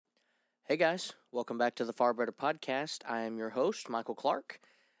Hey guys, welcome back to the Far Better Podcast. I am your host, Michael Clark,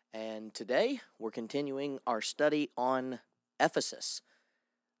 and today we're continuing our study on Ephesus.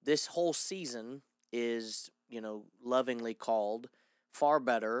 This whole season is, lovingly called Far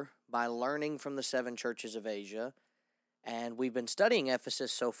Better by learning from the seven churches of Asia. And we've been studying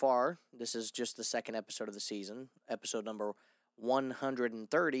Ephesus so far. This is just the second episode of the season, episode number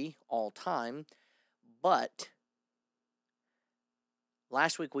 130 all time. But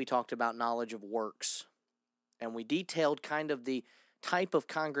last week we talked about knowledge of works, and we detailed kind of the type of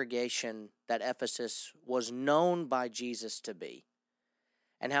congregation that Ephesus was known by Jesus to be,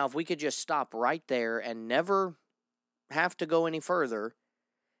 and how if we could just stop right there and never have to go any further,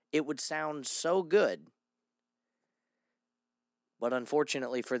 it would sound so good. But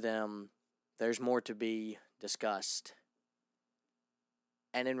unfortunately for them, there's more to be discussed.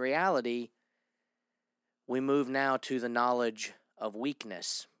 And in reality, we move now to the knowledge of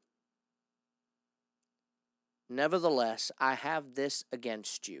weakness. Nevertheless, I have this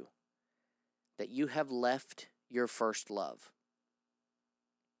against you, that you have left your first love.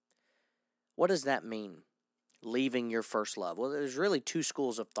 What does that mean, leaving your first love? Well, there's really two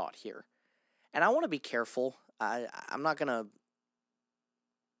schools of thought here. And I want to be careful. I'm not going to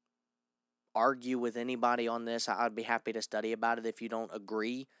argue with anybody on this. I'd be happy to study about it if you don't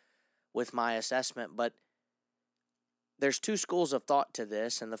agree with my assessment, but there's two schools of thought to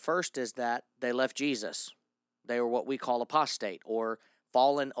this, and the first is that they left Jesus. They were what we call apostate or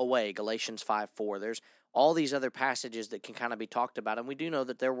fallen away, Galatians 5:4. There's all these other passages that can kind of be talked about, and we do know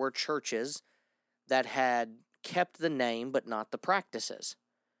that there were churches that had kept the name but not the practices,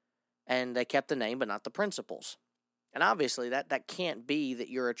 and they kept the name but not the principles. And obviously that can't be that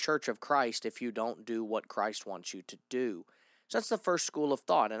you're a church of Christ if you don't do what Christ wants you to do. So that's the first school of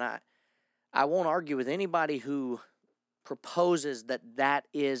thought, and I won't argue with anybody who proposes that that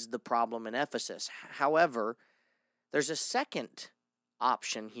is the problem in Ephesus. However, there's a second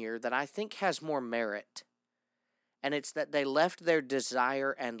option here that I think has more merit, and it's that they left their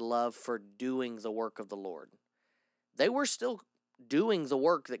desire and love for doing the work of the Lord. They were still doing the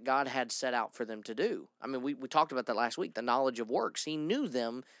work that God had set out for them to do. I mean, we talked about that last week, the knowledge of works. He knew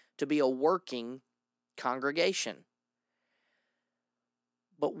them to be a working congregation.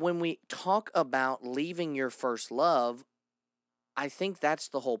 But when we talk about leaving your first love, I think that's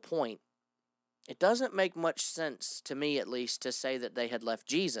the whole point. It doesn't make much sense, to me at least, to say that they had left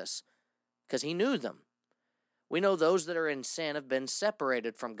Jesus, because he knew them. We know those that are in sin have been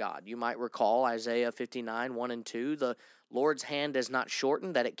separated from God. You might recall Isaiah 59, 1 and 2, the Lord's hand is not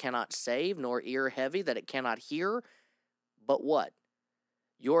shortened that it cannot save, nor ear heavy that it cannot hear. But what?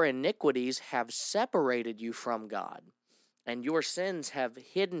 Your iniquities have separated you from God, and your sins have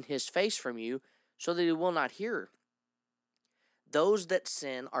hidden his face from you so that he will not hear. Those that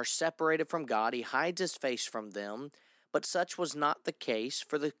sin are separated from God. He hides his face from them, but such was not the case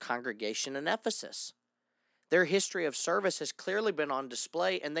for the congregation in Ephesus. Their history of service has clearly been on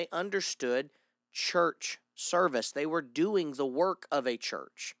display, and they understood church service. They were doing the work of a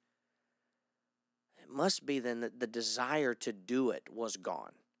church. It must be then that the desire to do it was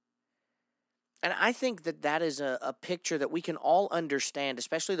gone. And I think that is a picture that we can all understand,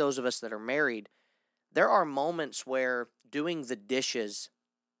 especially those of us that are married. There are moments where doing the dishes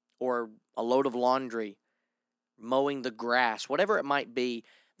or a load of laundry, mowing the grass, whatever it might be,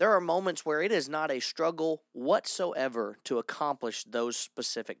 there are moments where it is not a struggle whatsoever to accomplish those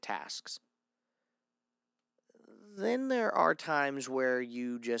specific tasks. Then there are times where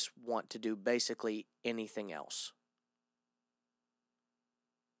you just want to do basically anything else.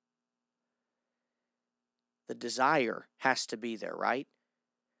 The desire has to be there, right?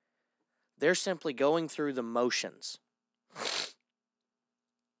 They're simply going through the motions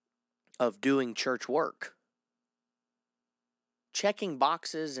of doing church work, checking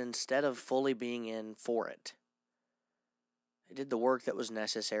boxes instead of fully being in for it. They did the work that was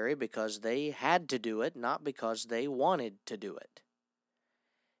necessary because they had to do it, not because they wanted to do it.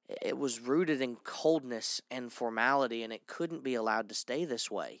 It was rooted in coldness and formality, and it couldn't be allowed to stay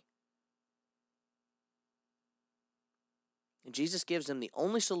this way. And Jesus gives them the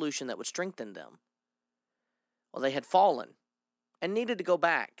only solution that would strengthen them. Well, they had fallen and needed to go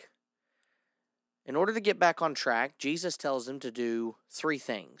back. In order to get back on track, Jesus tells them to do three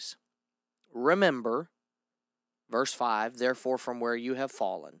things. Remember, verse 5, therefore from where you have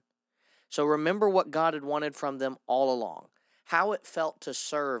fallen. So remember what God had wanted from them all along. How it felt to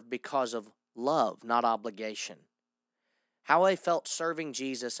serve because of love, not obligation. How they felt serving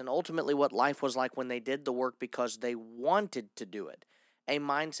Jesus, and ultimately what life was like when they did the work because they wanted to do it. A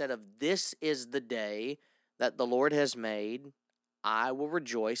mindset of, this is the day that the Lord has made. I will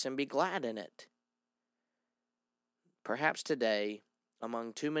rejoice and be glad in it. Perhaps today,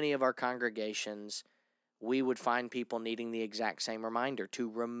 among too many of our congregations, we would find people needing the exact same reminder to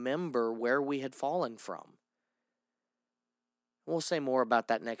remember where we had fallen from. We'll say more about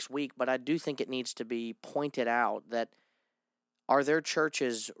that next week, but I do think it needs to be pointed out that are there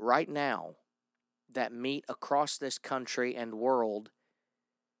churches right now that meet across this country and world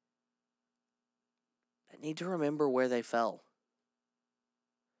that need to remember where they fell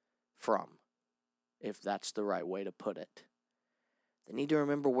from, if that's the right way to put it. They need to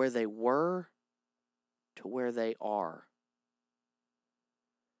remember where they were to where they are.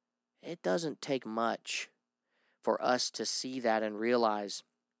 It doesn't take much for us to see that and realize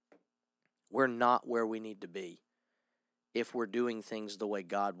we're not where we need to be if we're doing things the way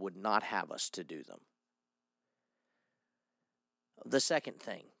God would not have us to do them. The second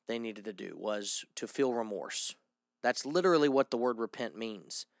thing they needed to do was to feel remorse. That's literally what the word repent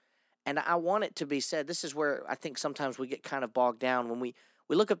means. And I want it to be said, this is where I think sometimes we get kind of bogged down. When we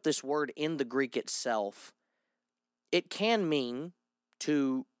look up this word in the Greek itself, it can mean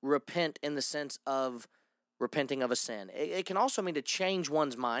to repent in the sense of repenting of a sin. It can also mean to change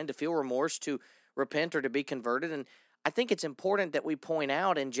one's mind, to feel remorse, to repent, or to be converted. And I think it's important that we point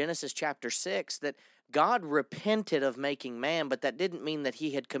out in Genesis chapter 6 that God repented of making man, but that didn't mean that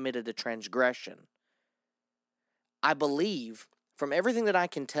he had committed a transgression. I believe, from everything that I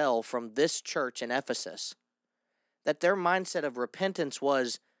can tell from this church in Ephesus, that their mindset of repentance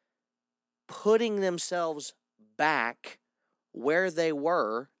was putting themselves back where they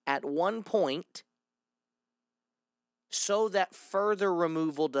were at one point so that further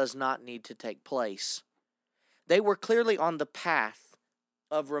removal does not need to take place. They were clearly on the path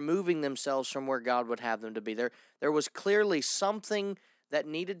of removing themselves from where God would have them to be. There was clearly something that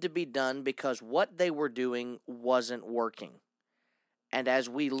needed to be done because what they were doing wasn't working. And as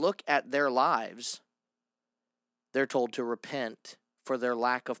we look at their lives, they're told to repent for their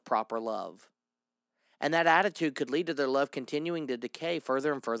lack of proper love. And that attitude could lead to their love continuing to decay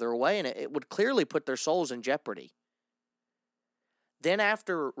further and further away, and it would clearly put their souls in jeopardy. Then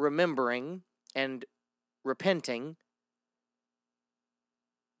after remembering and repenting,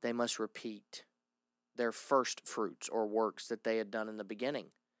 they must repeat their first fruits or works that they had done in the beginning.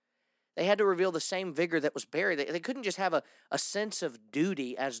 They had to reveal the same vigor that was buried. They couldn't just have a sense of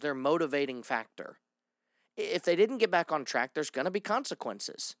duty as their motivating factor. If they didn't get back on track, there's going to be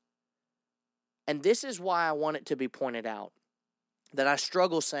consequences. And this is why I want it to be pointed out that I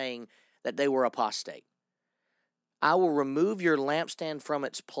struggle saying that they were apostate. I will remove your lampstand from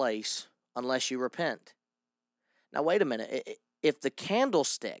its place unless you repent. Now, wait a minute. If the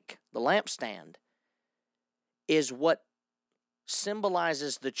candlestick, the lampstand, is what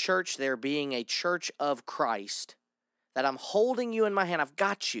symbolizes the church there being a church of Christ, that I'm holding you in my hand, I've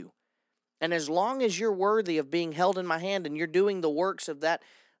got you. And as long as you're worthy of being held in my hand and you're doing the works of that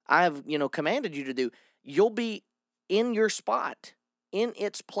I have, commanded you to do, you'll be in your spot, in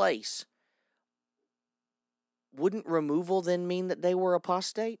its place. Wouldn't removal then mean that they were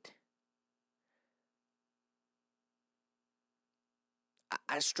apostate?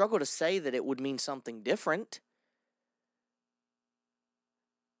 I struggle to say that it would mean something different.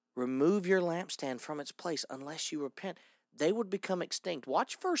 Remove your lampstand from its place unless you repent. They would become extinct.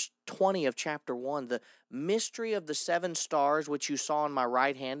 Watch verse 20 of chapter 1. The mystery of the 7 stars, which you saw in my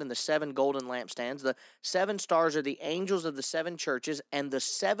right hand, and the 7 golden lampstands. The 7 stars are the angels of the 7 churches, and the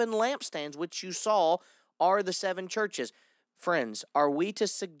 7 lampstands, which you saw, are the 7 churches. Friends, are we to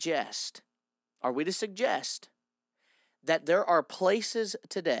suggest that there are places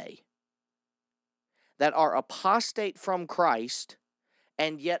today that are apostate from Christ,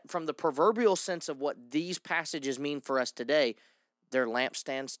 and yet from the proverbial sense of what these passages mean for us today, their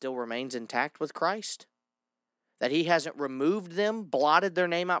lampstand still remains intact with Christ? That he hasn't removed them, blotted their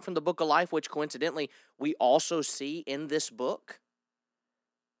name out from the book of life, which coincidentally we also see in this book?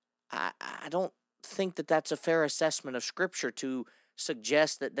 I don't think that that's a fair assessment of Scripture to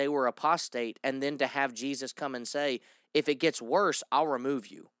suggest that they were apostate and then to have Jesus come and say, if it gets worse, I'll remove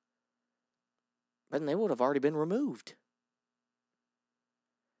you. But then they would have already been removed.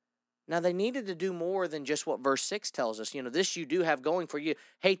 Now, they needed to do more than just what verse 6 tells us. This you do have going for you.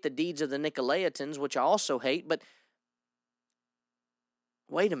 Hate the deeds of the Nicolaitans, which I also hate. But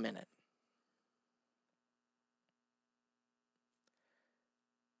wait a minute.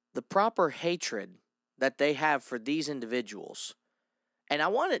 The proper hatred that they have for these individuals, and I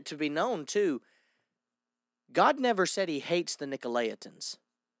want it to be known too, God never said he hates the Nicolaitans.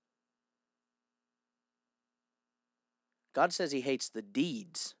 God says he hates the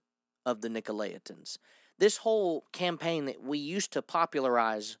deeds of the Nicolaitans. This whole campaign that we used to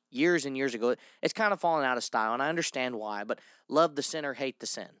popularize years and years ago, it's kind of fallen out of style, and I understand why, but love the sinner, hate the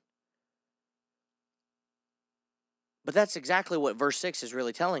sin. But that's exactly what verse 6 is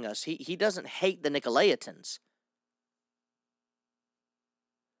really telling us. He doesn't hate the Nicolaitans.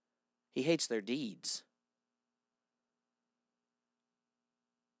 He hates their deeds.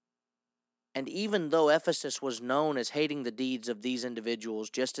 And even though Ephesus was known as hating the deeds of these individuals,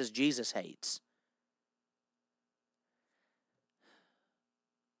 just as Jesus hates,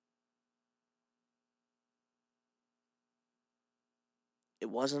 it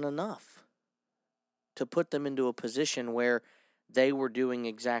wasn't enough to put them into a position where they were doing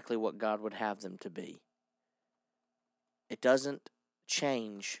exactly what God would have them to be. It doesn't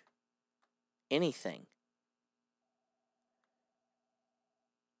change anything.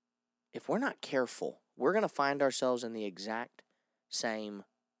 If we're not careful, we're going to find ourselves in the exact same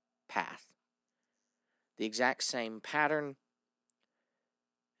path, the exact same pattern,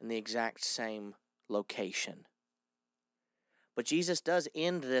 and the exact same location. But Jesus does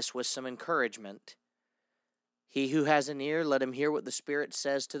end this with some encouragement. He who has an ear, let him hear what the Spirit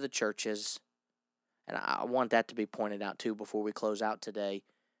says to the churches. And I want that to be pointed out too before we close out today.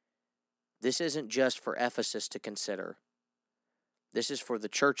 This isn't just for Ephesus to consider. This is for the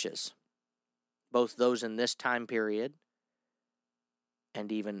churches, both those in this time period and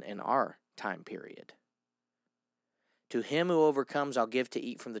even in our time period. To him who overcomes, I'll give to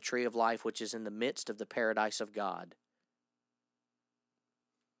eat from the tree of life, which is in the midst of the paradise of God.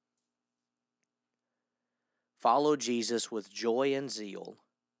 Follow Jesus with joy and zeal,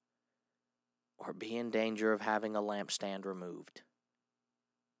 or be in danger of having a lampstand removed.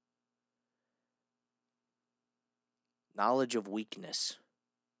 Knowledge of weakness.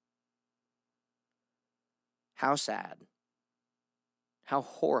 How sad. How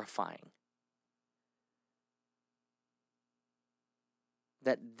horrifying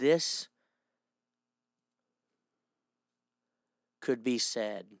that this could be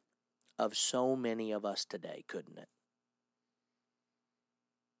said of so many of us today, couldn't it?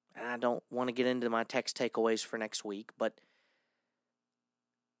 And I don't want to get into my text takeaways for next week, but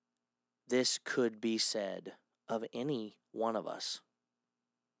this could be said of any one of us.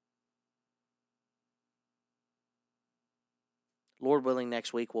 Lord willing,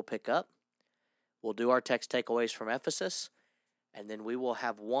 next week we'll pick up. We'll do our text takeaways from Ephesus, and then we will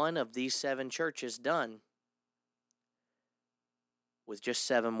have one of these 7 churches done with just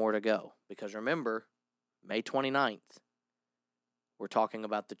 7 more to go. Because remember, May 29th, we're talking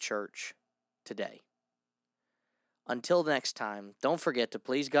about the church today. Until next time, don't forget to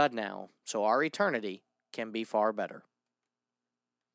please God now so our eternity can be far better.